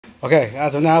Okay,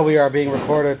 as of now, we are being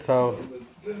recorded, so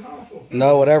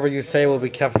no, whatever you say will be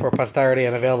kept for posterity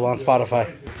and available on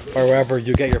Spotify or wherever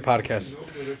you get your podcasts.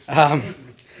 Um,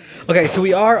 okay, so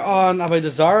we are on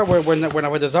Avodah Zarah. We're in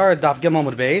Avodah Zarah, Daf Gimel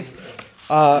Amud Beis,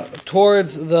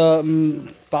 towards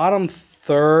the bottom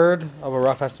third of a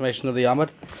rough estimation of the Amud.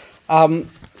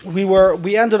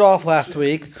 We ended off last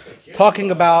week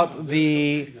talking about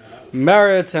the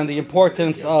merits and the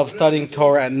importance of studying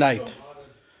Torah at night.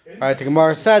 Right, the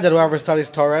Gemara said that whoever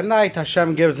studies Torah at night,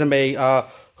 Hashem gives him a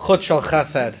chut shel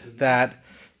chesed, that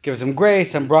gives him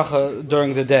grace and bracha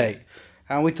during the day.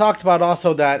 And we talked about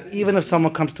also that even if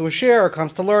someone comes to a shir or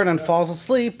comes to learn and falls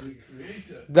asleep,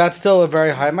 that's still a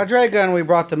very high madrega. And we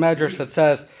brought the medrash that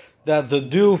says that the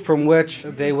dew from which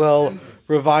they will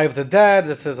revive the dead,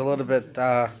 this is a little bit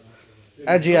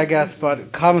edgy, I guess, but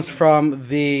it comes from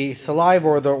the saliva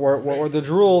or the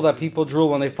drool that people drool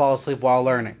when they fall asleep while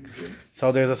learning.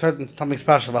 So there's something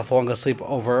special about falling asleep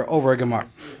over a Gemara.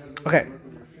 Okay,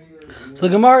 so the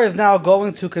Gemara is now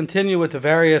going to continue with the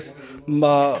various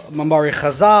Mamari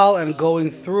Chazal and going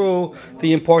through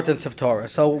the importance of Torah.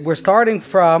 So we're starting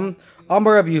from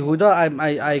Amar Rabbi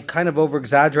Yehuda. I kind of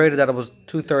over-exaggerated that it was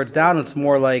 2/3 down. It's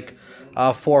more like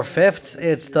 4/5.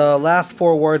 It's the last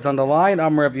four words on the line.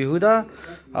 Amar Rabbi Yehuda.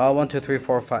 1, 2, 3,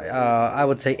 4, 5. I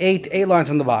would say eight lines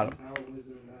from the bottom.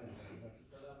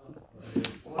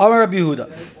 Amar Rabbi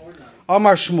Yehuda,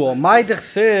 Amar Shmuel, Mai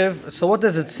dechsev. So what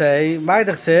does it say? Mai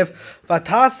dechsev,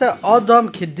 Vatase Adam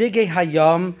kedige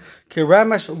hayam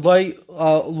kiremesh loy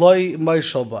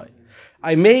moishel bay.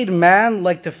 I made man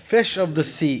like the fish of the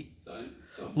sea.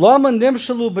 Lama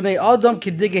nimshalu b'nei Adam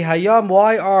kedige hayam.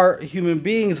 Why are human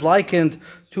beings likened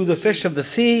to the fish of the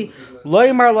sea?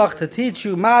 Loy marlach, to teach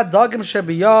you ma dagim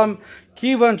shebiyam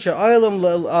kivan she'olam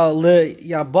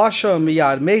leyabasha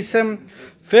miyad mesim.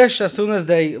 Fish, as soon as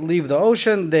they leave the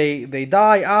ocean, they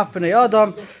die. Af b'nei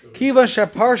Adam, kivan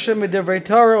sheparsha midivrei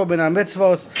Torah u'min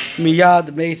hamitzvos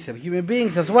miyad mesim. Human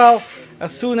beings as well,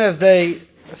 as soon as they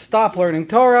stop learning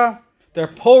Torah, they're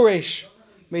porish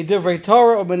midivrei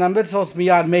Torah u'min hamitzvos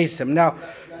miyad mesim. Now,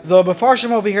 the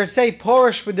Mefarshim over here say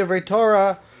porish midivrei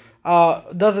Torah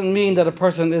doesn't mean that a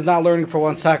person is not learning for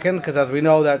 1 second, because as we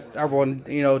know that everyone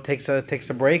takes a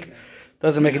break.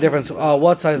 Doesn't make a difference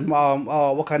what size,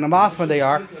 what kind of masma they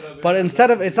are. But instead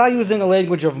of, it's not using a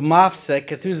language of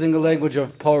mafsik, it's using a language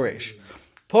of porish.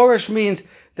 Porish means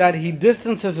that he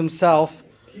distances himself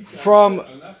from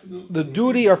the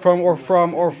duty or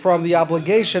from the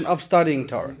obligation of studying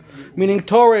Torah. Meaning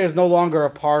Torah is no longer a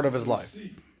part of his life.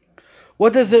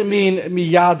 What does it mean,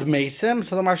 miyad mesim?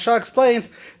 So the Maharsha explains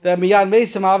that miyad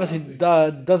mesim obviously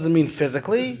doesn't mean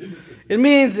physically. It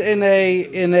means in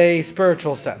a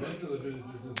spiritual sense.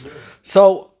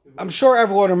 So I'm sure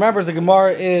everyone remembers the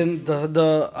Gemara in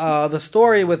the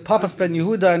story with Papas ben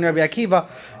Yehuda and Rabbi Akiva.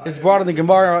 It's brought in the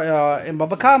Gemara in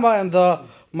Baba Kama, and the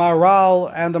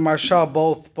Maharal and the Maharsha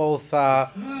both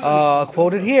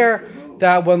quoted here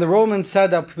that when the Romans said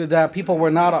that people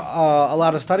were not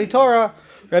allowed to study Torah,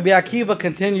 Rabbi Akiva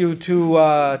continued to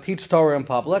teach Torah in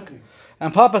public,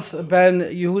 and Papas ben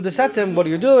Yehuda said to him, "What are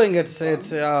you doing? It's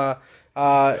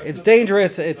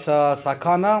dangerous. It's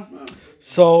sakana."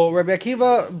 So Rabbi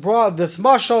Akiva brought this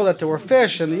mashal that there were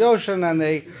fish in the ocean and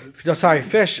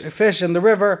fish in the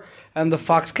river, and the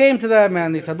fox came to them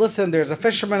and he said, "Listen, there's a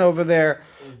fisherman over there.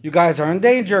 You guys are in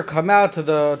danger. Come out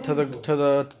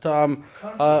come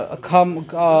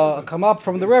up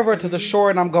from the river to the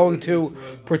shore, and I'm going to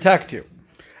protect you."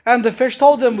 And the fish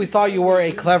told him, "We thought you were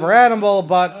a clever animal,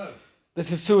 but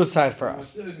this is suicide for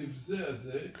us."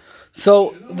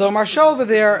 So the Maharsha over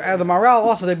there and the Maharal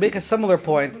also, they make a similar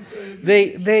point.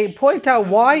 They point out,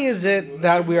 why is it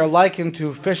that we are likened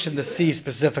to fish in the sea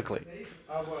specifically?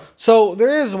 So there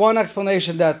is one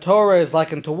explanation that Torah is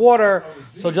likened to water.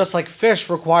 So just like fish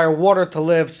require water to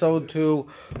live, so too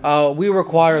we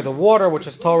require the water, which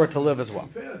is Torah, to live as well.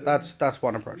 That's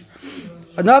one approach.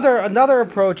 Another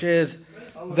approach is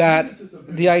that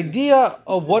the idea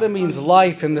of what it means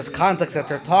life in this context that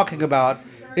they're talking about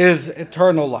is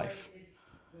eternal life.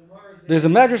 There's a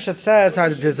medrash that says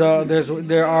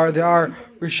there are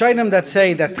Rishonim that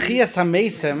say that Tchias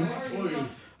HaMesim,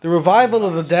 the revival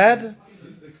of the dead,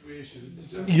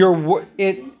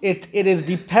 it is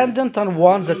dependent on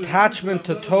one's attachment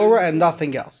to Torah and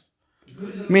nothing else.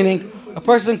 Meaning, a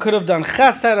person could have done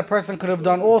chesed, a person could have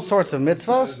done all sorts of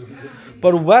mitzvahs,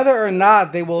 but whether or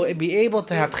not they will be able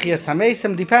to have Tchias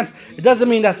HaMesim depends. It doesn't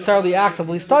mean necessarily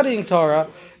actively studying Torah.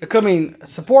 It could mean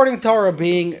supporting Torah,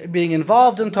 being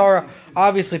involved in Torah.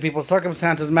 Obviously, people's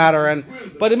circumstances matter,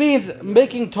 but it means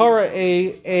making Torah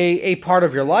a part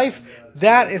of your life.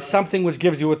 That is something which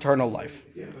gives you eternal life.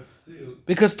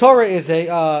 Because Torah is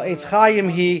it's chayim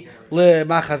hi le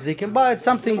machazikim, but it's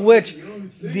something which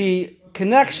the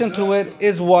connection to it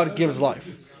is what gives life.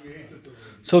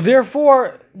 So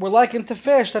therefore, we're likened to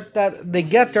fish that they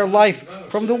get their life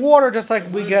from the water, just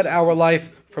like we get our life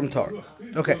from Torah.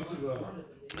 Okay.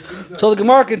 So the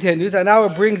Gemara continues, and now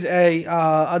it brings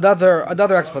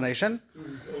another explanation.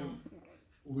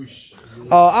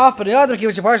 Another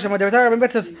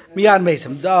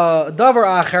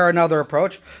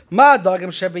approach.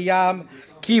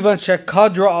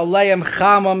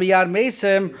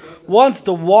 Once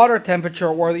the water temperature,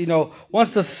 or once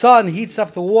the sun heats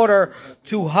up the water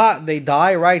too hot, they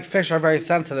die. Right? Fish are very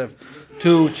sensitive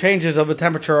to changes of the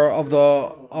temperature of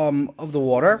the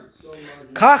water.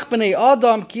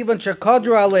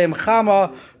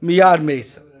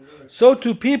 So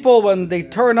to people, when they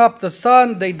turn up the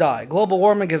sun, they die. Global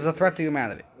warming is a threat to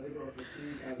humanity.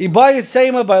 There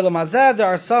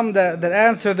are some that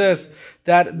answer this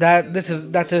that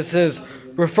this is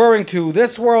referring to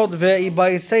this world. And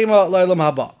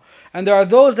there are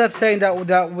those that say that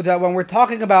when we're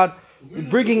talking about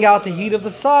bringing out the heat of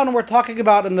the sun, we're talking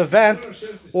about an event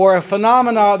or a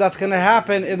phenomena that's going to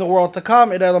happen in the world to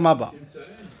come in Elam Haba.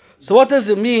 So what does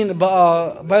it mean?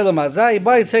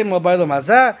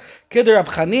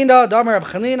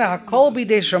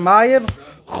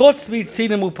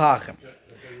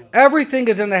 Everything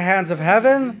is in the hands of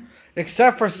heaven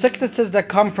except for sicknesses that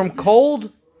come from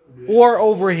cold or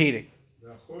overheating.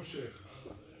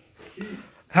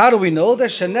 How do we know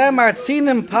that?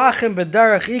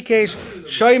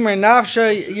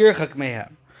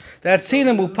 That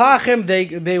sinim upachim,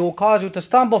 they will cause you to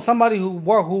stumble. Somebody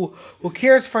who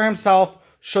cares for himself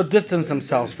should distance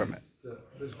themselves from it.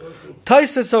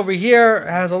 Taisvis over here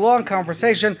has a long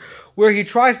conversation where he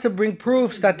tries to bring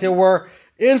proofs that there were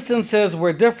instances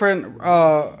where different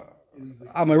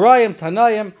Amirayim,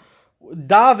 Tanayim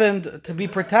davened to be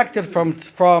protected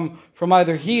from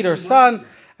either heat or sun,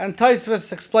 and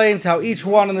Taisvis explains how each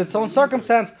one in its own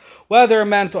circumstance, whether it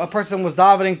meant a person was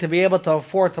davening to be able to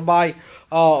afford to buy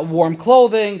warm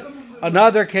clothing.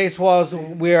 Another case was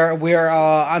where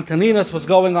Antoninus was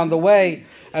going on the way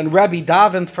and Rebbe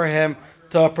davened for him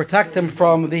to protect him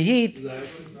from the heat.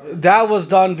 That was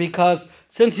done because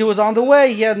since he was on the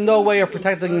way, he had no way of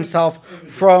protecting himself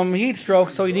from heat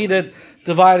stroke, so he needed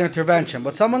divine intervention.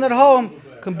 But someone at home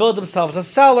can build themselves a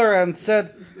cellar and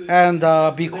sit and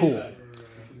be cool.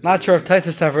 Not sure if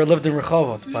Taisus ever lived in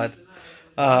Rehovot, but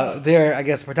there, I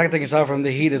guess, protecting yourself from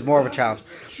the heat is more of a challenge.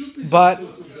 But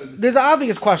there's an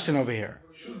obvious question over here.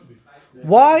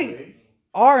 Why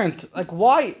aren't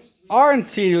Tzinim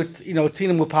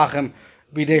Upachim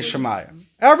B'dei Shemayim?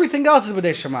 Everything else is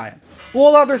B'dei Shemayim.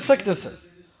 All other sicknesses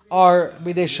are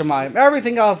B'dei Shemayim.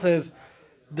 Everything else is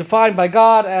defined by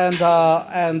God and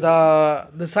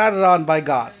decided on by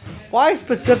God. Why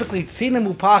specifically Tzinim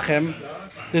Upachim,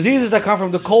 diseases that come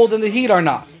from the cold and the heat, are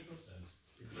not?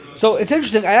 So it's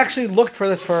interesting. I actually looked for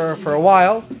this for a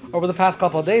while over the past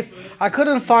couple of days. I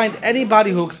couldn't find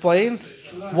anybody who explains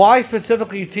why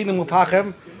specifically Tzinim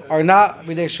Upachim are not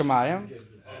B'dei Shemayim.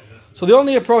 So the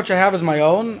only approach I have is my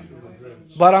own,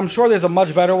 but I'm sure there's a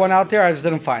much better one out there. I just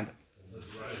didn't find it.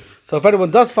 So if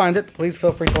anyone does find it, please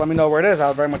feel free to let me know where it is. I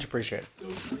would very much appreciate it.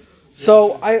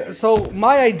 So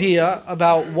my idea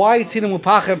about why Tzinim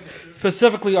Upachim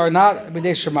specifically are not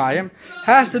B'dei Shemayim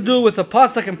has to do with the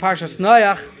pasuk in Parshas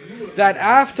Noach that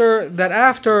after the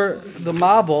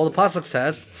Mabul, the pasuk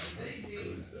says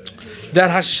that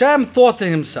Hashem thought to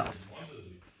himself,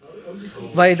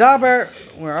 Vaidaber,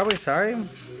 where are we? Sorry.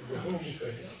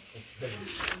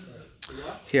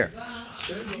 Here.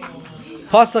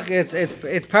 Pasuk, it's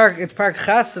parak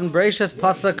Ches and Bereishis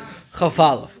pasuk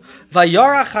Chafalov.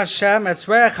 Vayarach Hashem et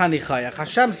reach hanichayach.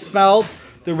 Hashem smelled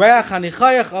the reach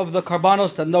hanichayach of the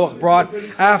karbanos that Noach brought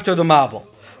after the Mabul.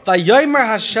 Vayomer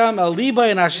Hashem el liba,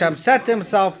 and Hashem said to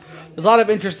himself. There's a lot of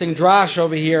interesting drash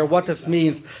over here. What this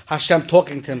means, Hashem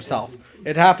talking to himself.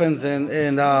 It happens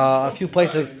in a few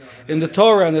places in the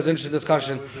Torah, and there's interesting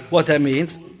discussion what that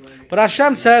means. But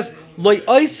Hashem says, Lo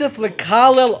oisif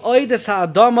lekalel oides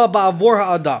ha'adama ba'avor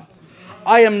ha'adam.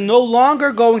 I am no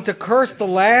longer going to curse the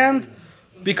land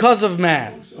because of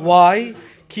man. Why?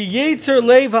 Ki yetzer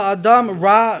leiv ha'adam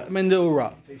ra min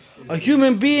ne'ura. A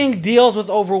human being deals with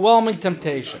overwhelming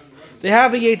temptation. They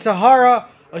have a yetzer hara.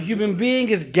 A human being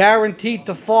is guaranteed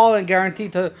to fall and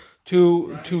guaranteed to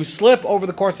slip over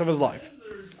the course of his life.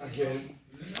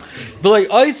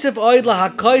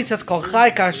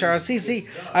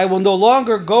 I will no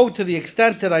longer go to the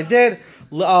extent that I did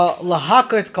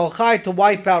to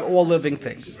wipe out all living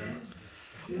things.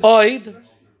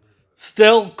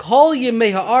 Still,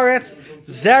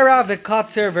 Zera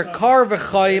v'katzer v'kar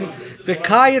v'chayim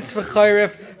v'kayetz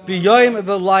v'chayrif v'yoyim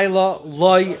v'layla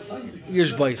loy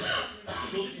yishbais.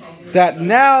 That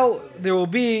now there will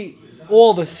be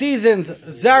all the seasons,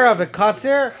 Zera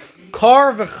v'katzer,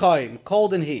 kar v'chayim,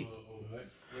 cold and heat.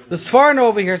 The Sforno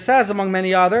over here says, among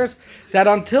many others, that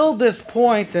until this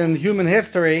point in human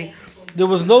history, there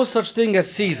was no such thing as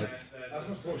seasons.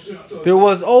 There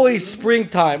was always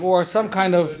springtime or some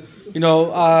kind of,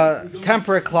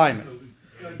 temperate climate.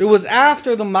 It was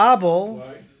after the Mabul,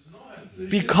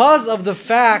 because of the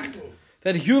fact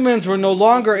that humans were no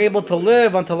longer able to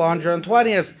live until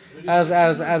 120, as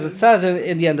it says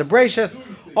in the end of Bereshis,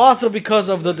 also because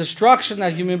of the destruction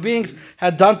that human beings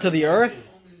had done to the earth,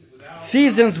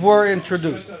 seasons were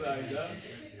introduced.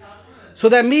 So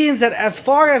that means that as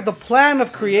far as the plan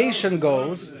of creation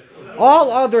goes, all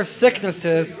other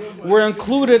sicknesses were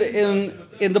included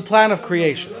in the plan of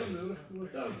creation.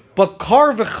 But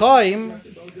kar v'chaim,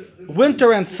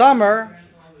 winter and summer,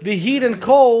 the heat and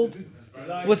cold,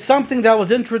 was something that was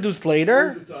introduced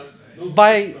later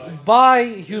by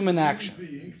human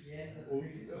action.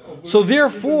 So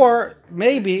therefore,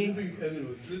 maybe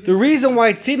the reason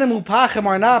why Tzinim Upachim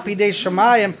are not Pidei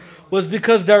Shemayim was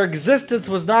because their existence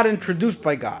was not introduced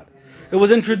by God. It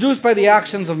was introduced by the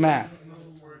actions of man.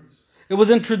 It was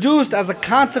introduced as a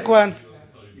consequence,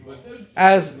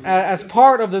 as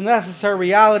part of the necessary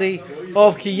reality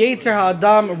of Ki Yetzer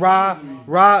Ha'adam Ra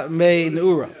Me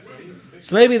Neura.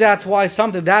 So maybe that's why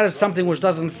that is something which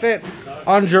doesn't fit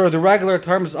under the regular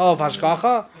terms of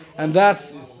Hashgacha, and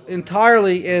that's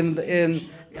entirely in the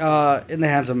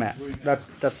hands of man.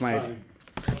 That's my idea.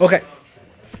 Okay,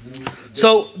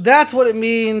 so that's what it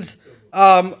means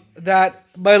that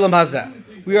Bailam Hazeh.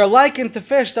 We are likened to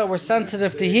fish that were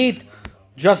sensitive to heat,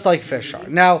 just like fish are.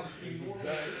 Now,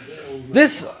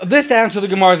 this answer to the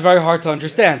Gemara is very hard to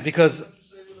understand because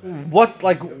why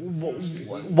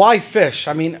fish?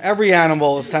 I mean, every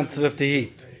animal is sensitive to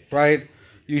heat, right?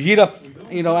 You heat up,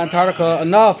 Antarctica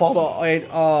enough,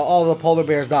 all the polar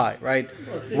bears die, right?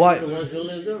 Why?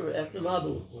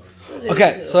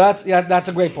 Okay, so that's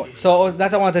a great point. So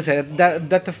that's what I wanted to say,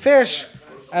 that the fish,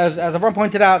 as everyone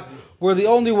pointed out, were the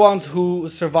only ones who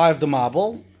survived the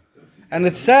Mabul, and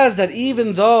it says that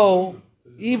even though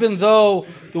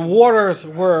the waters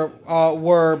were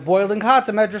boiling hot,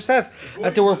 the Medrash says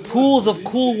that there were pools of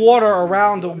cool water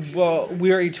around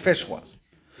where each fish was.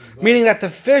 Meaning that the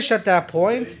fish at that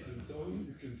point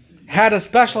had a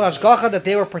special hashgacha that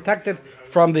they were protected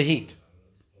from the heat.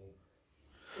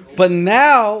 But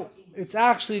now it's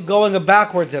actually going a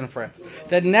backwards inference.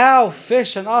 That now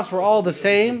fish and us were all the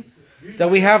same, that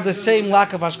we have the same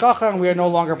lack of hashgacha and we are no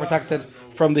longer protected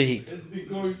from the heat.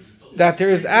 That there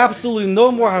is absolutely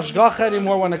no more hashgacha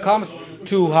anymore when it comes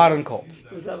to hot and cold.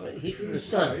 Heat from the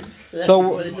sun.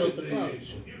 So that's before they built the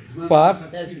clouds.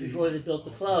 What? That's before they built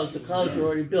the clouds. The clouds were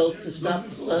already built to stop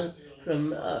the sun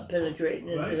from penetrating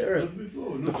into the earth.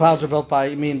 The clouds are built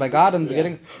by God in the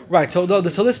beginning? Right, so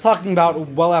this is talking about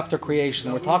well after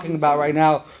creation. We're talking about right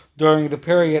now during the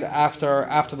period after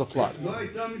the flood.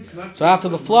 So after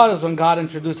the flood is when God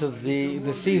introduces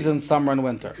the seasons, summer and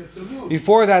winter.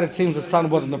 Before that, it seems the sun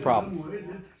wasn't the problem.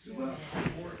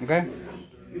 Okay?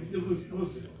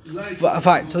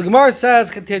 Fine. So the Gemara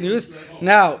continues.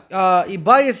 Now,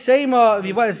 Ibayis Seima,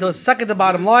 the second to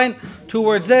bottom line, 2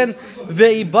 words in,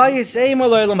 Ve'ibayis Seima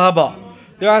Lo'elam Haba.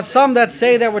 There are some that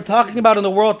say that we're talking about in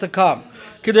the world to come.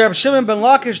 Reb Shimon ben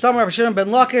Lakish, Reb Shimon ben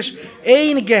Lakish,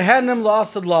 Ein Gehenim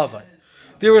La'asad Lava.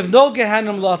 There is no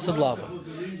Gehenim La'asad Lava.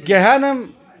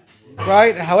 Gehenim,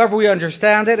 right, however we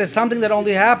understand it, is something that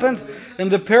only happens in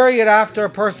the period after a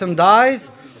person dies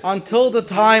until the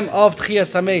time of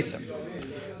Tchiyas HaMesim.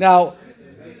 Now,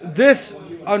 this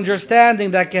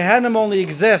understanding that Gehenim only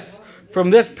exists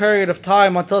from this period of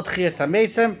time until Tchiyas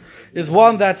HaMesim is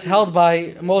one that's held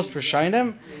by most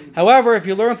Rishonim. However, if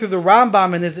you learn through the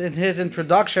Rambam in his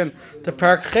introduction to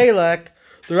Perek Chelek,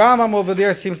 the Rambam over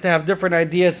there seems to have different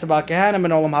ideas about Gehenim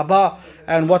and Olam Haba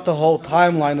and what the whole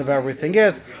timeline of everything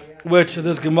is, which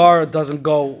this Gemara doesn't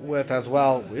go with as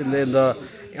well in the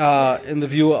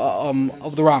view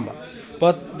of the Rambam.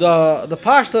 But the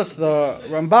Pashtus, the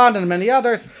Ramban, and many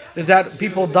others is that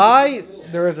people die.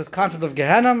 There is this concept of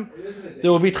Gehenim.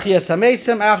 There will be Tchiyas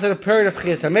HaMesim. After the period of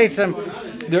Tchiyas HaMesim,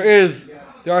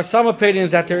 there are some opinions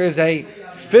that there is a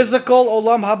physical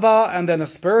Olam Haba and then a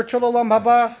spiritual Olam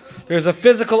Haba. There's a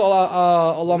physical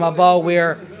Olam Haba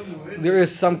where there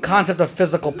is some concept of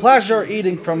physical pleasure,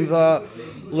 eating from the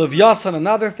Levyasan and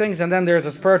other things, and then there's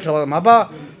a spiritual Olam Haba.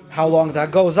 How long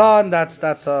that goes on,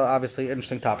 that's obviously an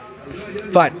interesting topic.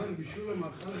 Fine.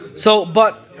 So,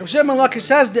 but Shimon Lakish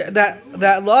says that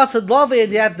La'asad Lavi at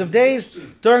the end of days,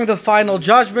 during the final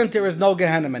judgment, there is no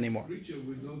Gehenna anymore.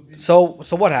 So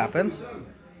what happens?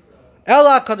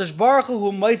 Ela Kadosh Baruch Hu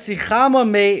who might see Chama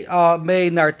may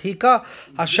Nartika.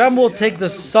 Hashem will take the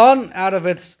sun out of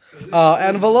its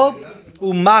envelope,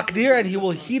 Umakdir, and He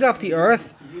will heat up the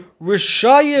earth.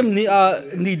 Rishayim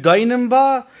Nidainim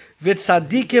ba,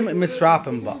 Vitzadikim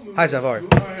Misrapim ba. Hi, Zavar.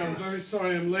 Hi, I'm very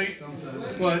sorry I'm late,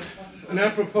 but an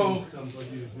apropos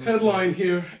headline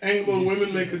here: Anglo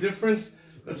women make a difference.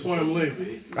 That's why I'm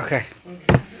late. Okay.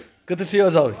 Good to see you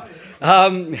as always.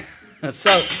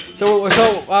 So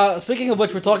speaking of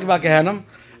which, we're talking about Gehenna,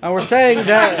 and we're saying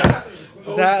that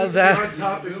Hard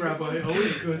topic, Rabbi.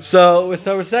 Always good. So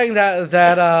we're saying that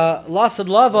Lasad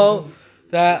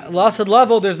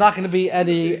Lavo, there's not going to be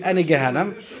any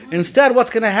Gehenna. Instead, what's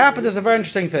going to happen is a very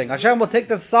interesting thing. Hashem will take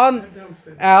the sun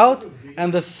out,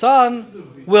 and the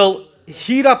sun will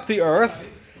heat up the earth,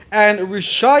 and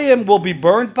Rishayim will be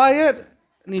burned by it.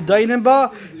 Nidainim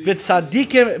ba,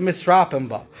 v'tzadikim misrapim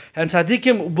ba, and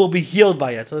tzadikim will be healed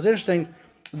by it. So it's interesting.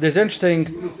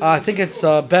 I think it's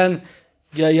Ben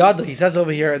Yada. He says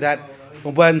over here that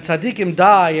when tzadikim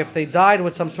die, if they died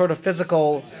with some sort of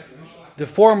physical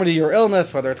deformity or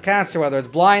illness, whether it's cancer, whether it's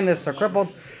blindness or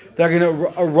crippled, they're going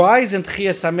to arise in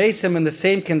Tchias HaMesim in the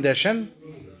same condition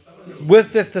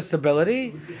with this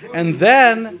disability, and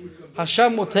then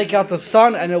Hashem will take out the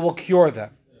sun and it will cure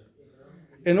them,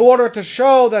 in order to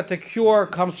show that the cure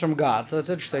comes from God. So it's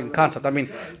an interesting concept. I mean,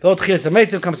 though Tchias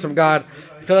HaMesim comes from God,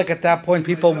 I feel like at that point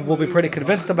people will be pretty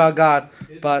convinced about God,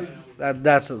 but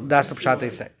that's the pshat they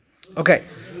say. Okay.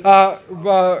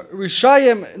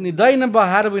 Rishayim Nidainim ba,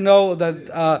 how do we know that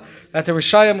the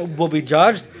Rishayim will be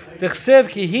judged? D'chsev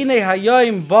ki hine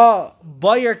hayayim ba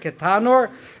bayer ketanor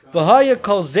v'haya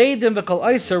kol zaydim v'kol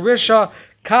ayser risha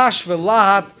kash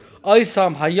v'lahat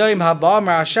aysam hayayim haba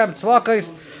mer Hashem tzvakos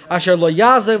asher lo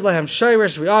yazev lehem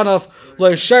shirish v'anof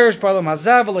lo shirish b'olam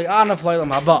hazav lo yanof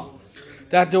l'olam haba.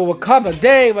 That there will come a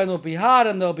day when it will be hot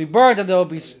and they'll be burnt and they'll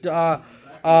be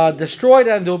destroyed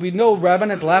and there will be no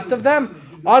remnant left of them.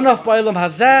 Anof b'olam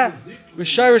hazeh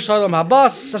v'shirish l'olam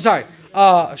haba. Sorry,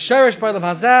 shirish b'olam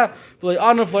hazeh v'lo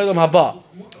yanof l'olam haba.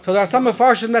 So there are some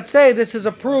Mefarshim that say this is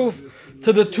a proof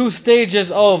to the two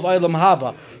stages of Olam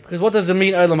Haba. Because what does it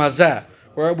mean, Olam Hazeh?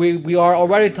 Where we are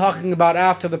already talking about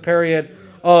after the period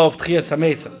of Tchias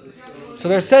HaMesim. So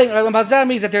they're saying Olam Hazeh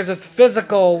means that there's this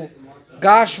physical,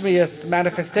 Gashmius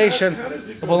manifestation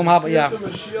of Olam Haba. Yeah.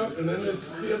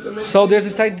 So there's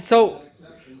this idea. So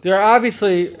there are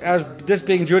obviously, as this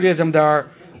being Judaism, there are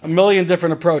a million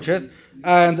different approaches.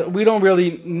 And we don't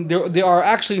really, there are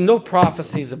actually no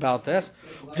prophecies about this,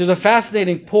 which is a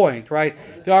fascinating point, right?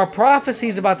 There are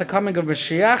prophecies about the coming of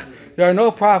Mashiach. There are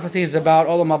no prophecies about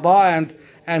Olam Haba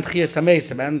and Tchias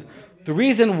HaMesim. And the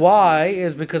reason why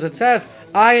is because it says,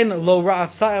 Ayin lo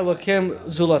ra'asa elokim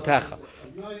zulatecha.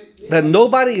 That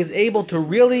nobody is able to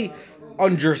really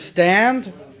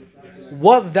understand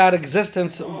what that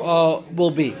existence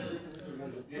will be.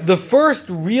 The first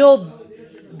real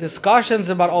discussions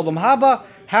about Olam Haba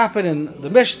happen in the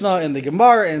Mishnah, in the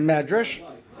Gemara, in Medrash.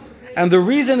 And the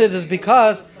reason is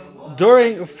because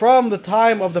from the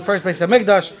time of the first Beis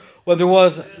HaMikdash, when there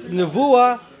was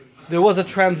Nevuah, there was a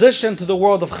transition to the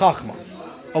world of Chachma,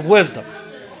 of wisdom.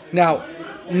 Now,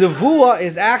 Nevuah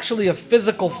is actually a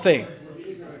physical thing.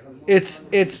 It's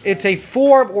a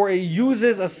form, or it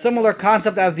uses a similar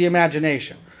concept as the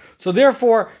imagination. So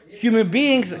therefore, human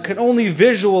beings can only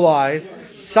visualize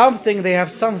something they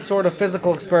have some sort of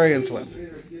physical experience with.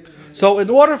 So in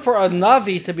order for a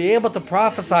Navi to be able to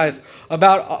prophesize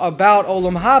about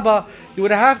Olam Haba, you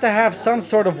would have to have some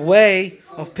sort of way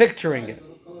of picturing it.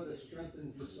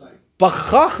 But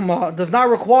Chachma does not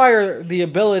require the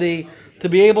ability to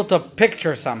be able to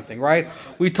picture something, right?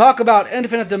 We talk about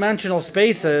infinite dimensional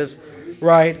spaces,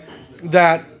 right,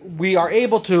 that we are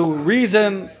able to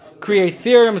reason, create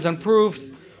theorems and proofs,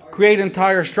 create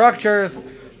entire structures,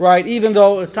 right, even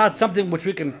though it's not something which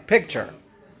we can picture.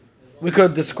 We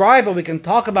could describe it, we can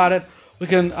talk about it, we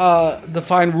can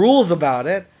define rules about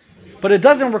it, but it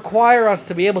doesn't require us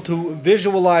to be able to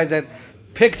visualize it,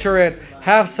 picture it,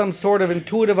 have some sort of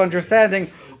intuitive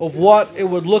understanding of what it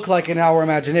would look like in our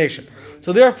imagination.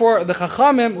 So therefore, the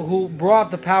Chachamim who brought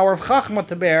the power of Chachma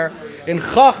to bear, in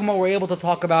Chachma were able to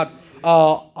talk about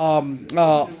Olam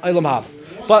Haba.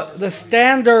 But the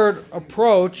standard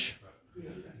approach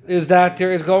is that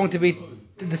there is going to be,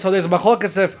 so there's a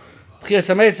Machlokes if Tchias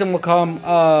HaMesim will come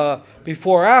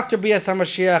before or after Bias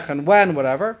HaMashiach and when,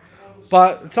 whatever.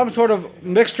 But some sort of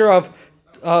mixture of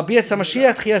Bias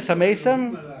HaMashiach, Tchias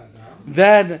HaMesim,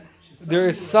 then there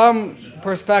is some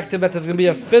perspective that there's going to be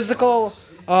a physical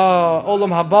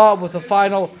Olam Haba with a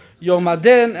final Yom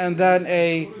Adin, and then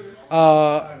a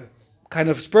kind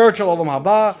of spiritual Olam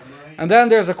Haba. And then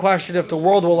there's a question if the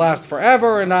world will last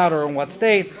forever or not, or in what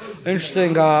state.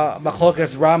 Interesting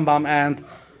machlokas Rambam and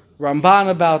Ramban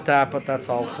about that, but that's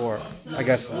all for, I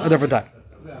guess, a different time.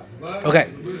 Okay,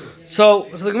 so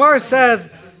the Gemara says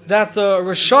that the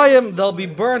Rishayim, they'll be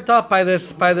burnt up by this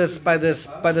sun,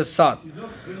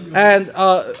 and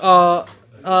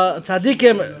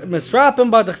tzaddikim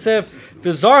misrapim b'dachsev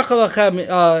v'zarcha lachem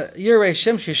yirei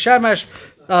shimshi shemesh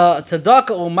tzedaka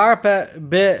umarpe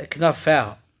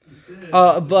b'knafeha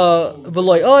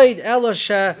v'loy oid ela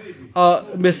she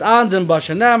misandim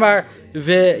b'shenemar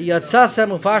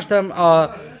v'yatzasem ufashtem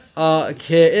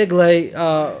ke'iglei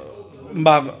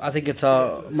I think it's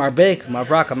a marbek,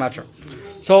 mavrak, I'm not sure.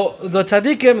 So the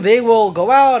tzaddikim, they will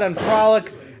go out and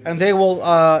frolic, and they will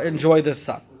enjoy this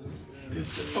sun.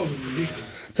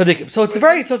 Tzaddikim. So it's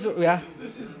yeah.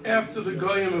 This is after the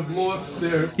goyim have lost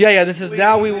their. Yeah. This is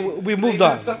now we moved they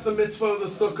on. messed up the mitzvah of the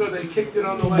sukkah. They kicked it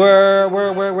on the. We're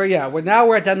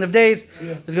at the end of days.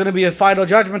 Yeah. There's going to be a final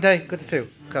judgment day. Good to see you.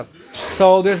 Okay.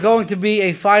 So there's going to be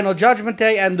a final judgment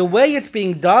day, and the way it's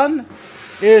being done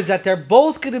is that they're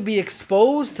both going to be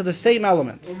exposed to the same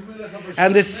element.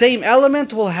 And this same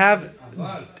element will have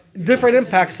different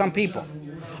impacts on people.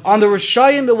 On the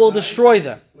Rishayim, it will destroy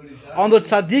them. On the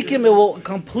Tzaddikim, it will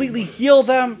completely heal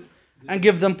them and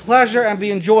give them pleasure and be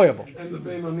enjoyable. And the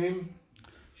Beimanim?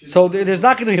 So there's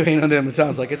not going to be Beimanim, it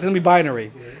sounds like. It's going to be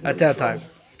binary at that time.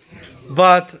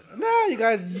 But, no, you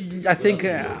guys,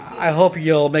 I hope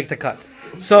you'll make the cut.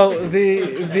 So we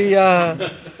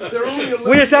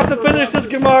just have to finish this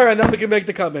Gemara and then we can make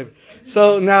the cut maybe.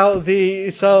 So now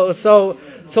so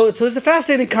it's a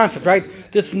fascinating concept, right?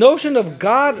 This notion of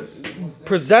God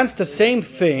presents the same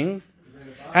thing,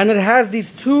 and it has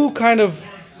these two kind of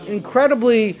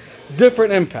incredibly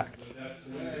different impacts.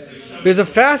 There's a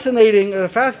fascinating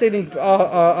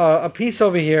a piece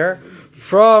over here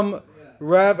from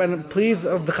Reb, and please,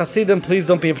 of the Hasidim, please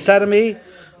don't be upset at me.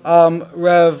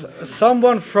 Rev,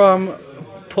 someone from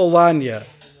Polania,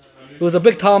 who was a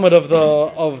big Talmud of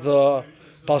the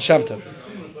Baal Shem Tov.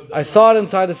 I saw it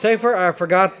inside the Sefer. I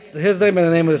forgot his name and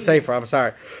the name of the Sefer. I'm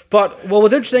sorry. But what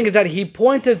was interesting is that he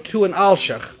pointed to an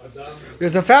Alshich.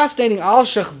 There's a fascinating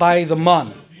Alshich by the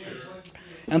Mun.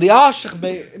 And the Alshich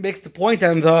makes the point,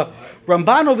 and the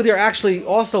Ramban over there actually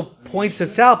also points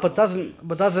this out, but doesn't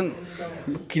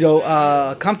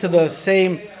come to the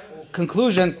same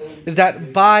conclusion. Is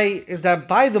that by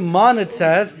the Mun it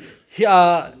says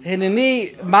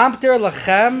Hineni mamter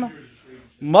lechem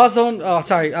mazon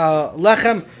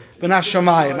lechem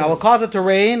b'nashamayim. I will cause it to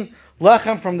rain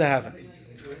lechem from the heavens.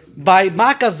 By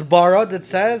Makas Barad it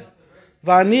says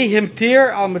Vani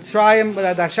himtir al Mitzrayim,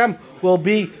 that Hashem will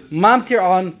be mamtir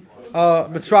on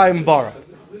Mitzrayim Barad.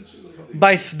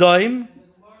 By Sdoim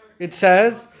it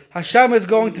says Hashem is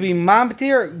going to be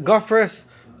mamtir Gofres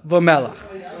v'melach.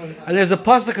 And there's a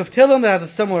pasuk of Tillim that has a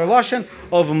similar lashon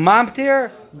of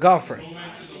mamtir gofres.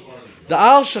 The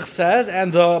Alshich says,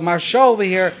 and the Marsha over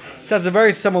here says a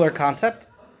very similar concept,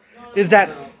 is that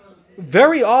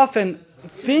very often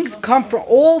things come from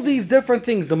all these different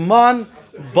things, the man,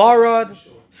 barad,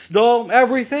 sdom,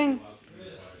 everything.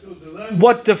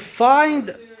 What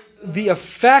defined the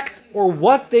effect or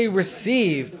what they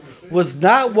received was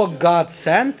not what God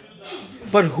sent,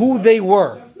 but who they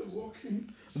were.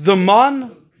 The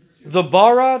man, the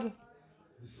barad,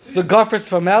 the gofres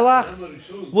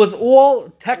v'melach was all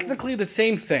technically the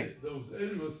same thing.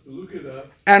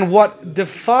 And what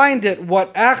defined it,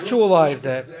 what actualized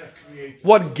it,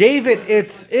 what gave it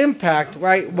its impact,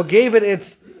 right? What gave it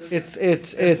its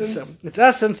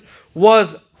essence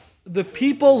was the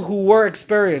people who were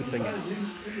experiencing it.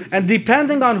 And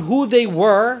depending on who they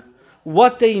were,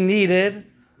 what they needed,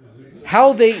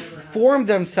 how they formed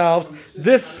themselves,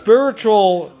 this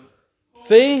spiritual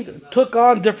thing took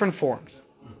on different forms.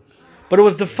 But it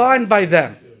was defined by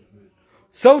them.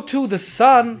 So too the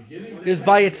sun is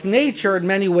by its nature in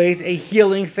many ways a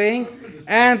healing thing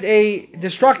and a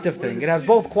destructive thing. It has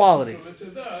both qualities.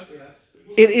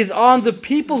 It is on the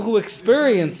people who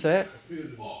experience it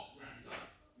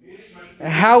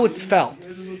how it's felt.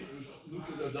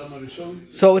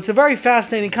 So it's a very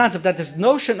fascinating concept that this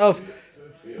notion of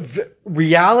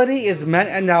reality is meant,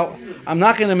 and now I'm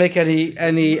not going to make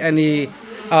any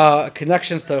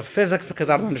connections to physics because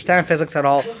I don't understand physics at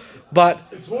all. But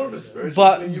it's more of a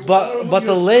spiritual thing. But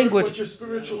the language.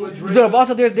 No,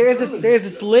 also there's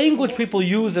this language people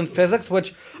use in physics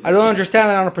which I don't understand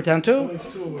and I don't pretend to.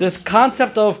 This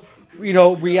concept of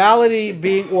reality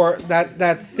being, or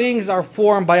that things are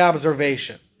formed by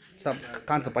observation, some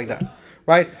concept like that,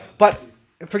 right? But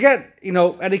forget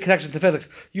any connection to physics.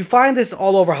 You find this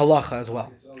all over halacha as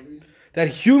well. That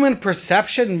human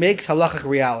perception makes halachic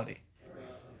reality.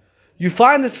 You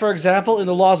find this, for example, in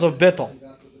the laws of bittul.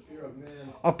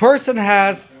 A person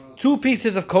has 2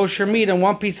 pieces of kosher meat and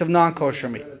 1 piece of non-kosher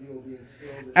meat,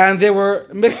 and they were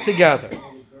mixed together.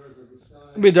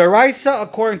 Midoraisa,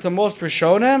 according to most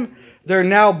Rishonim, they're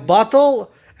now batel,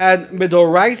 and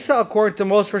midoraisa, according to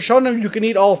most Rishonim, you can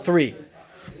eat all 3.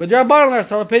 But there are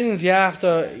some opinions you have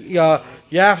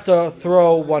to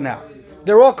throw one out.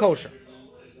 They're all kosher.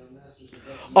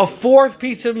 A 4th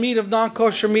piece of meat of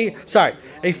non-kosher meat,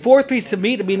 a 4th piece of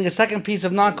meat, meaning a 2nd piece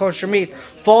of non-kosher meat,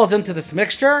 falls into this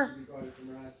mixture.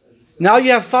 Now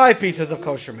you have 5 pieces of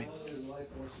kosher meat.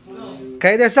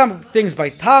 Okay, there's some things by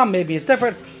Tom, maybe it's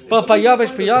different, but by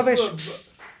Yavish.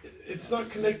 It's not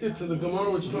connected to the Gemara,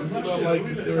 which talks about like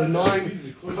there are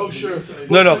 9 kosher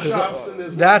No, shops and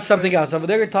there's that's something else. Over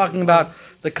there, you're talking about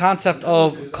the concept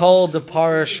of kol de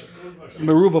parish,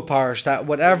 meruba parish. That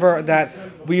whatever that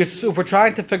we assume, if we're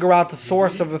trying to figure out the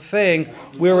source of a thing,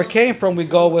 where it came from, we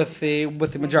go with the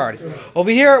majority.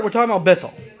 Over here, we're talking about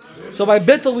bittul. So by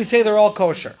bittul, we say they're all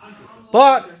kosher.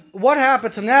 But what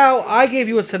happened? So now I gave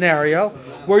you a scenario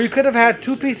where you could have had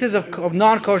 2 pieces of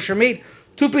non-kosher meat,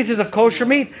 2 pieces of kosher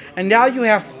meat, and now you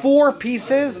have 4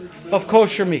 pieces of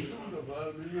kosher meat.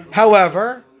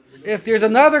 However, if there's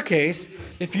another case,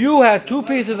 if you had 2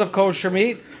 pieces of kosher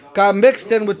meat, got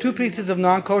mixed in with 2 pieces of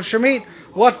non-kosher meat,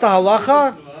 what's the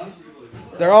halacha?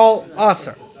 They're all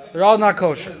asr. They're all not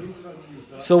kosher.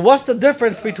 So what's the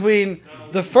difference between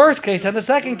the first case and the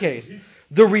second case?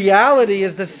 The reality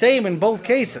is the same in both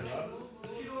cases.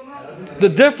 The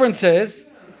difference is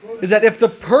that if the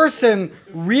person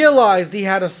realized he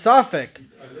had a suffix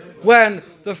when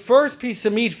the first piece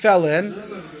of meat fell in,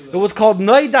 it was called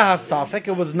naida hasafik,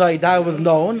 it was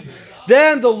known,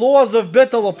 then the laws of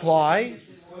bittul apply.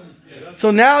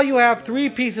 So now you have 3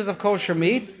 pieces of kosher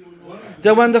meat.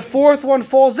 Then when the 4th one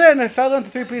falls in, it fell into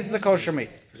 3 pieces of kosher meat.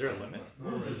 Is there a limit?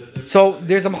 So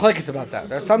there's a machlekes about that.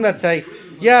 There's some that say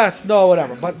yes, no,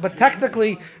 whatever. But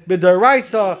technically,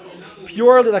 b'daraisa,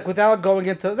 purely like without going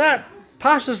into that,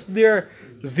 pashas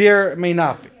there may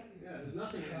not be.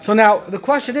 So now the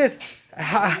question is,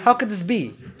 how could this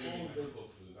be?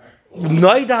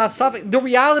 The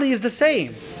reality is the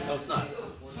same. No, it's not.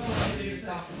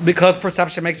 Because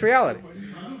perception makes reality.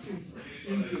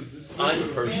 I'm a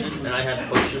person and I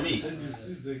have kosher meat.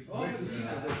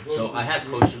 So I have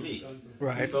kosher meat.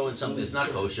 Right. You throw in something that's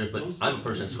not kosher, but I'm a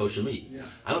person that's kosher meat.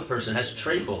 I'm a person that has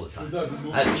treif all the time.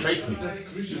 I have treif meat.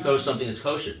 You throw something that's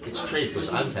kosher, it's treif because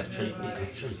I have treif meat.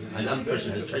 I'm a person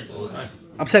that has treif all the time.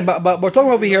 I'm saying, but we're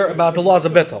talking over here about the laws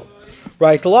of bittul,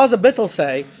 right? The laws of bittul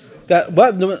say that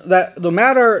no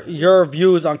matter your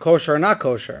views on kosher or not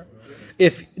kosher,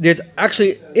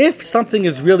 if something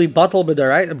is really batel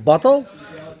b'daraisa, batel,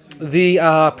 the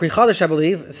Pri Chadash, I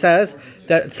believe, says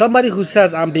that somebody who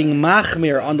says I'm being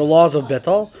machmir on the laws of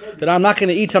bittul, that I'm not going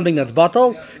to eat something that's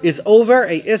batel, is over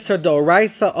a isser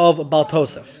d'oraisa of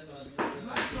baltosef.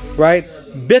 Right?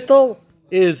 Bittul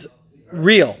is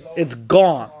real. It's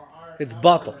gone. It's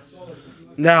batel.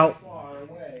 Now,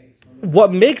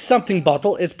 what makes something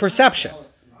batel is perception.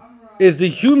 Is the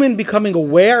human becoming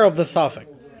aware of the suffix.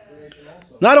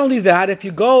 Not only that, if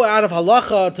you go out of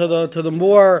halacha to the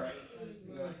more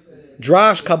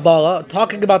Drash Kabbalah,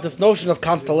 talking about this notion of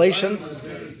constellations,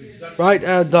 right,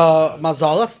 and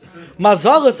mazalas.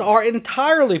 Mazalas are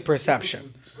entirely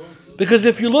perception. Because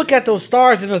if you look at those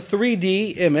stars in a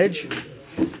 3D image,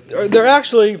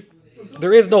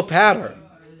 there is no pattern.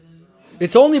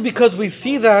 It's only because we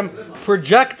see them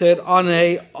projected on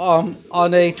a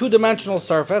 2-dimensional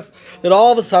surface that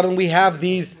all of a sudden we have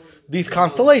these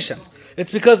constellations. It's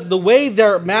because the way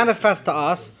they're manifest to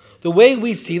us, the way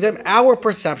we see them, our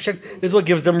perception is what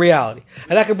gives them reality.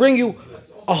 And I can bring you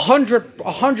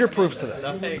 100 proofs to this.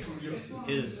 Suffix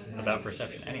is about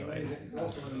perception anyways.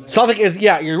 Suffix is,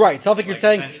 yeah, you're right. Suffix, you're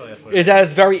saying, is at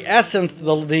its very essence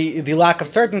the lack of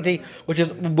certainty, which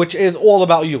is all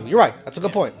about you. You're right. That's a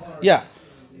good point. Yeah.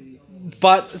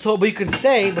 But you can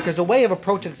say, but there's a way of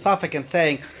approaching suffix and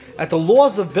saying that the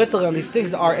laws of bittul and these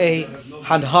things are a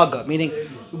hanhaga, meaning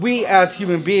we as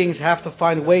human beings have to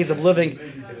find ways of living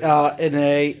in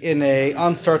a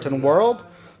uncertain world.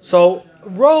 So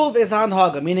rov is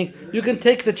hanhaga, meaning you can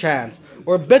take the chance,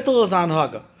 or bittul is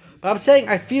hanhaga. But I'm saying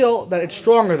I feel that it's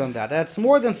stronger than that. That's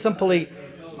more than simply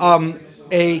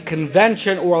a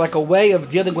convention or like a way of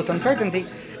dealing with uncertainty.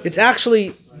 It's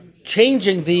actually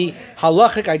changing the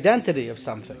halachic identity of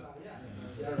something,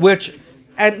 which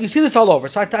and you see this all over.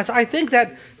 So I think that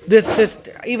this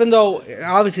even though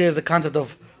obviously there's a concept of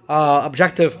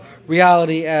objective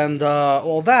reality and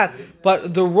all that,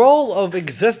 but the role of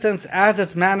existence as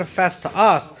it's manifest to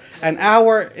us and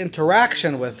our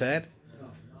interaction with it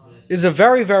is a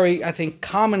very, very, I think,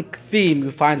 common theme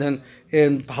you find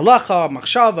in halacha,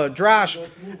 machshava, drash,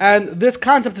 and this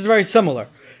concept is very similar.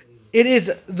 It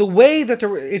is the way that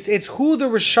it's who the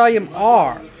Rishayim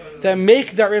are that make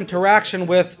their interaction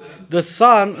with the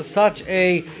sun such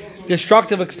a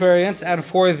destructive experience, and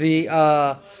for the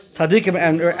tzaddikim,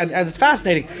 and it's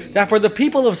fascinating that for the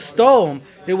people of Stone,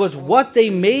 it was what they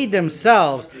made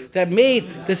themselves that made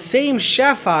the same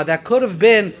shefa that could have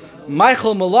been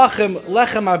Michael Malachim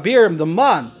Lechem Abirim, the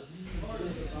man.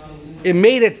 It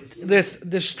made it this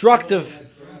destructive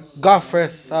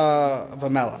gafris of a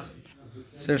melech.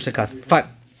 It's an interesting concept. Fine.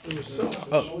 They were selfish.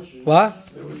 Oh, what?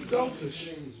 They were selfish.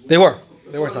 They were.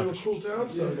 That's They were why selfish. They were cruel to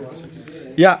outsiders.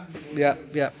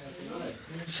 Yeah.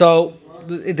 So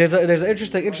there's an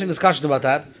interesting discussion about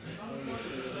that.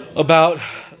 About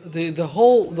the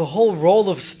whole role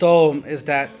of Stone is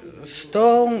that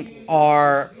Stone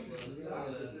are,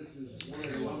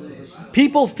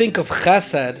 people think of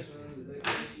Chesed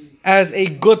as a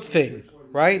good thing,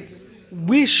 right?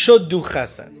 We should do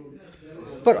Chesed,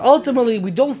 but ultimately we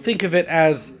don't think of it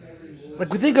as,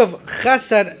 like, we think of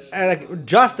Chesed and like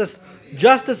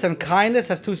justice and kindness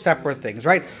as two separate things,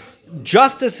 right?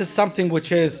 Justice is something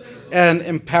which is an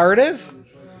imperative,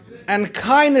 and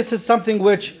kindness is something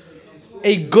which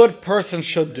a good person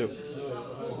should do.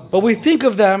 But we think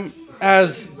of them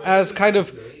as kind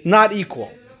of not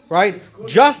equal, right?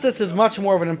 Justice is much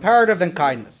more of an imperative than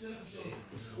kindness,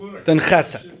 than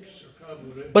chesed.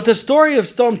 But the story of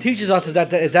Stone teaches us is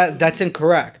that that's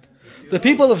incorrect. The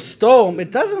people of Stone,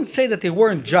 it doesn't say that they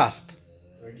weren't just.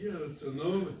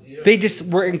 They just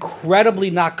were incredibly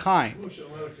not kind.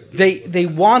 They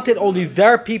wanted only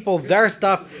their people, their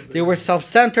stuff. They were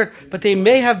self-centered, but they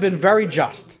may have been very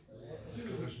just.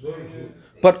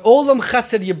 But Olam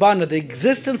Chesed Yibana, the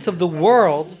existence of the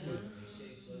world,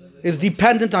 is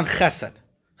dependent on Chesed.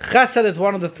 Chesed is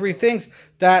one of the three things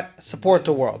that support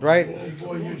the world, right? Oh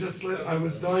boy, I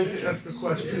was dying to ask a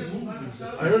question.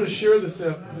 I heard a shir this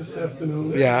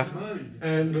afternoon. Yeah.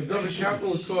 And David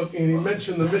Kaplan was talking, and he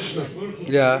mentioned the Mishnah.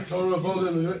 Yeah. Torah,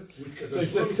 Avodah, so he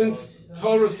said, since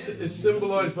Torah is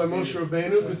symbolized by Moshe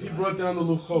Rabbeinu, because he brought down the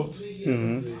Luchot.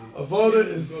 Avodah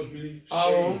is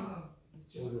Aaron.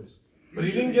 But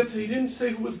he didn't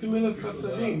say who was Gemilat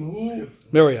Chasadim. Who?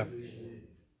 Miriam.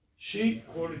 She.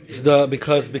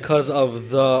 Because of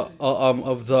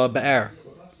the Be'er.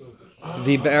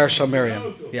 The Be'er Shal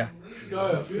Miriam. Yeah.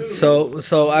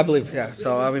 So I believe, yeah.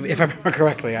 So I mean, if I remember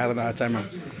correctly, I don't know if I remember.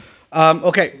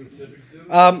 Okay.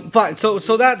 Fine. So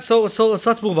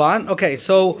let's move on. Okay.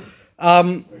 So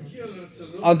on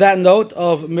that note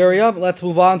of Miriam, let's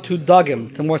move on to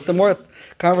Dugim. Some more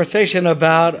conversation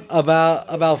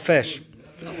about fish.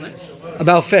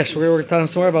 About fish. We were talking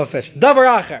some more about fish. Davar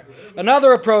Acher.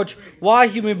 Another approach why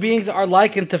human beings are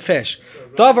likened to fish.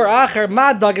 Davar Acher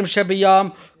ma Dugim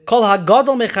shebiyam. Kol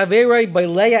hagadol mechaverei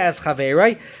b'leya as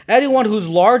chaverei. Anyone who's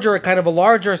larger, kind of a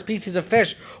larger species of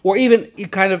fish, or even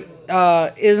kind of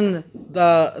in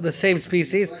the same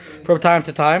species from time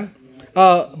to time.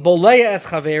 Boleya as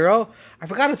chavero. I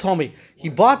forgot who told me. He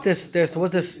bought this. There's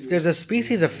a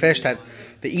species of fish that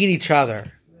they eat each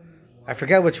other. I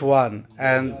forget which one.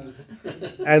 And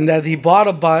that he bought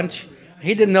a bunch.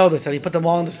 He didn't know this, and he put them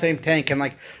all in the same tank. And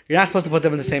like, you're not supposed to put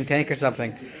them in the same tank or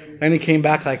something. And he came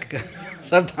back like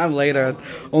sometime later.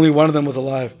 Only one of them was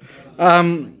alive.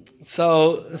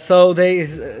 So they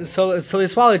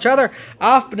swallow each other.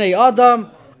 Af bnei Adam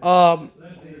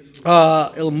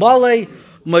ilmale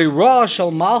meira shel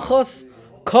malchus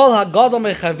kol hagadol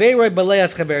mechaverei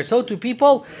b'leas chaver. So to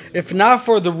people, if not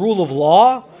for the rule of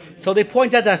law, so they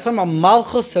point out that it's talking about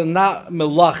malchus and not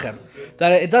melachim.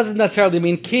 That it doesn't necessarily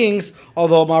mean kings,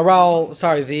 although the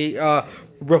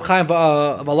Reb Chaim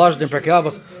Volozhin in Pirkei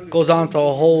Avos goes on to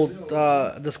a whole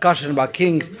discussion about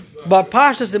kings. But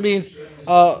Pashtus, it means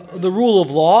the rule of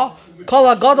law. Kol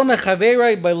hagadol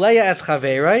mechaverei b'leya es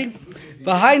chaverei.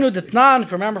 V'hainu detnan,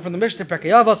 if you remember from the Mishnah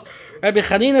Pirkei Avos, Rabbi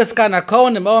Chanina Skan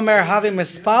HaKohen im Omer havi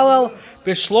mispalel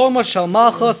b'shlomo shel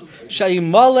malchus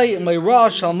she'imale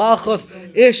meira shel malchus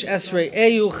ish esrei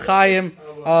eyu chayim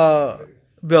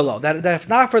below. That if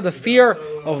not for the fear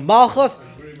of malchus,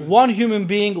 one human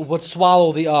being would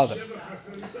swallow the other.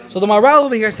 So the Maharal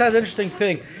over here says an interesting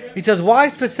thing. He says, why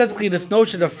specifically this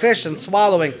notion of fish and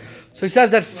swallowing? So he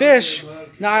says that fish.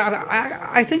 Now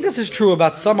I think this is true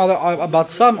about some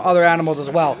other animals as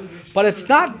well, but it's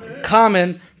not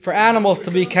common for animals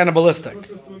to be cannibalistic.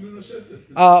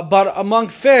 But among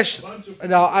fish,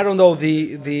 now I don't know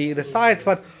the science,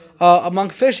 but among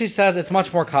fish, he says it's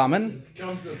much more common.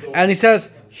 And he says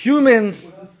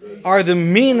humans are the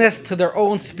meanest to their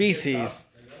own species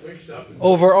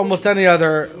over almost any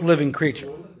other living creature.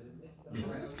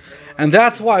 And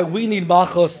that's why we need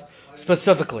Malchus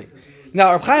specifically.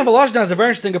 Now, Reb Chaim Volozhin has a very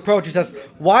interesting approach. He says,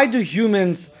 why do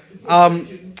humans,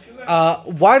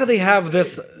 why do they have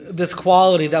this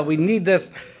quality that we need this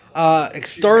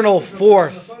external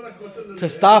force to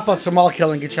stop us from all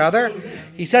killing each other?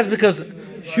 He says because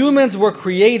humans were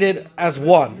created as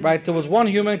one, right? There was one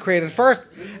human created first,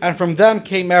 and from them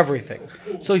came everything.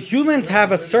 So humans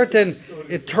have a certain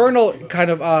eternal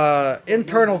kind of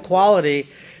internal quality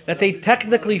that they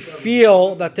technically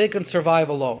feel that they can survive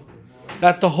alone,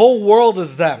 that the whole world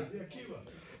is them.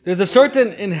 There's a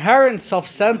certain inherent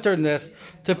self-centeredness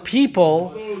to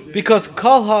people because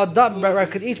kol ha'adam,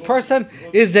 right? Each person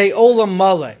is a olam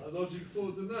maleh.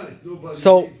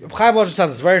 So Chaim Volozhin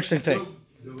says it's a very interesting thing.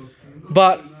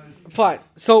 But fine.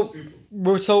 So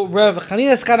Rev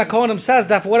Chanina Skana Kohanim says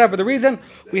that for whatever the reason,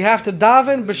 we have to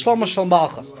daven b'shlomo shel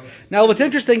malchus. Now, what's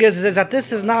interesting is that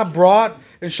this is not brought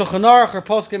in Shulchan Aruch or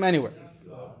Poskim anywhere.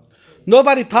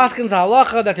 Nobody paskins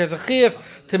halacha that there's a chiyuv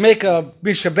to make a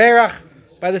bishaberach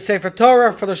by the Sefer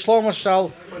Torah for the Shlomo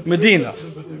Shel Medina.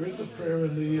 But there is a prayer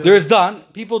in the. There is done.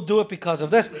 People do it because of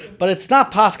this, but it's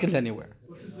not paskined anywhere.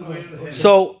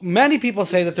 So many people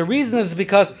say that the reason is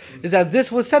that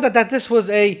this was said that this was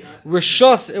a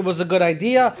rishus, it was a good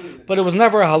idea, but it was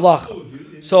never a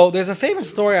halacha. So there's a famous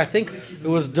story. I think it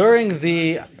was during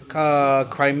the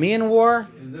Crimean War.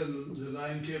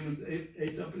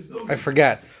 I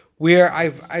forget where I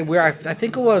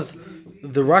think it was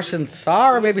the Russian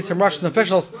Tsar or maybe some Russian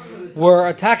officials were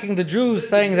attacking the Jews,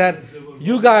 saying that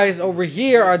you guys over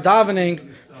here are davening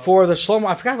for the Shlomo.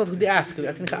 I forgot who they asked.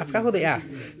 I forgot who they asked.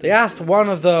 They asked one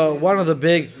of the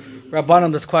big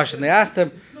Rabbanim this question. They asked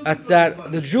him that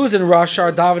the Jews in Russia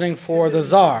are davening for the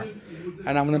Tsar.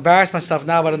 And I'm going to embarrass myself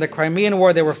now, but in the Crimean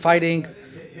War they were fighting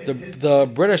the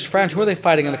British, French. Who were they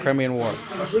fighting in the Crimean War?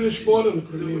 The British fought in the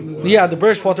Crimean War. Yeah, the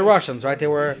British fought the Russians, right? They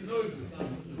were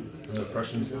The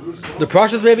Prussians. the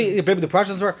Prussians, maybe the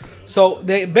Prussians were. So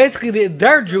they basically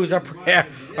their Jews are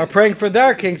praying for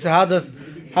their king. So how does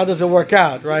it work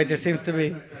out, right? There seems to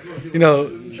be,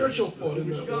 Churchill fought in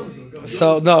that war.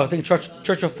 So no, I think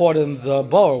Churchill fought in the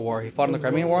Boer War. He fought in the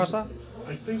Crimean War also.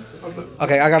 I think so.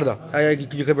 Okay, I gotta know. You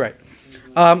could be right.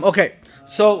 Okay,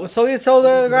 so I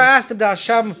asked him that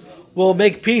Hashem will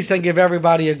make peace and give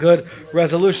everybody a good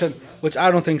resolution, which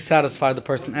I don't think satisfied the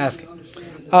person asking.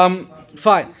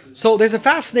 Fine. So there's a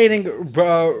fascinating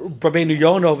Rabbeinu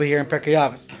Yonah over here in Pirkei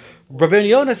Avos. Rabbeinu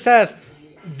Yonah says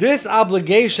this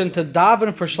obligation to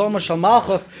daven for Shlomo Shel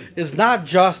Malchus is not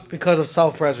just because of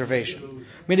self-preservation.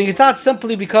 Meaning it's not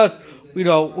simply because we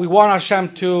want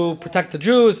Hashem to protect the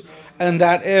Jews, and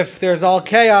that if there's all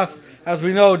chaos, as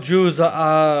we know, Jews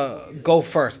go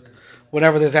first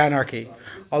whenever there's anarchy.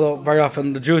 Although very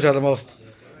often the Jews are the most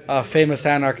famous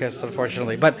anarchists,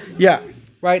 unfortunately. But yeah,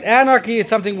 right. Anarchy is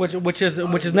something which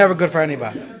is never good for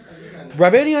anybody.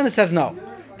 Rabbeinu Yonah says no,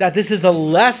 that this is a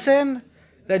lesson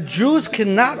that Jews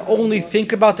can not only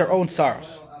think about their own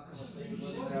sorrows,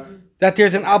 that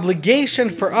there's an obligation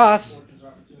for us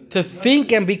to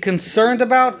think and be concerned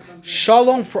about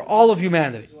shalom for all of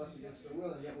humanity.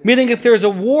 Meaning if there's a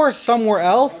war somewhere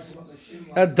else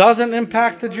that doesn't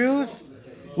impact the Jews,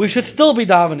 we should still be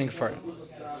davening for it.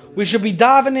 We should be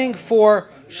davening for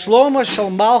Shlomo Shel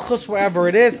Malchus wherever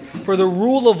it is, for the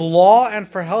rule of law and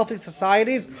for healthy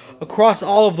societies across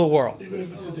all of the world. Even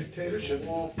if it's a dictatorship?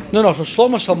 No. So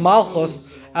Shlomo Shel Malchus,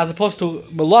 as opposed to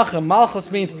Melachim, Malchus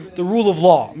means the rule of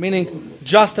law, meaning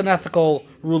just an ethical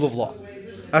rule of law.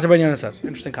 That's what Rabbeinu Yonah says.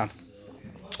 Interesting concept.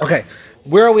 Okay,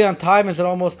 where are we on time? Is it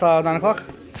almost 9 o'clock?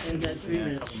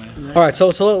 All right, so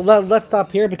let's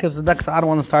stop here because I don't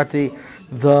want to start the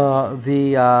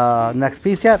next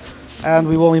piece yet, and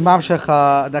we will be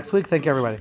mamshech next week. Thank you, everybody.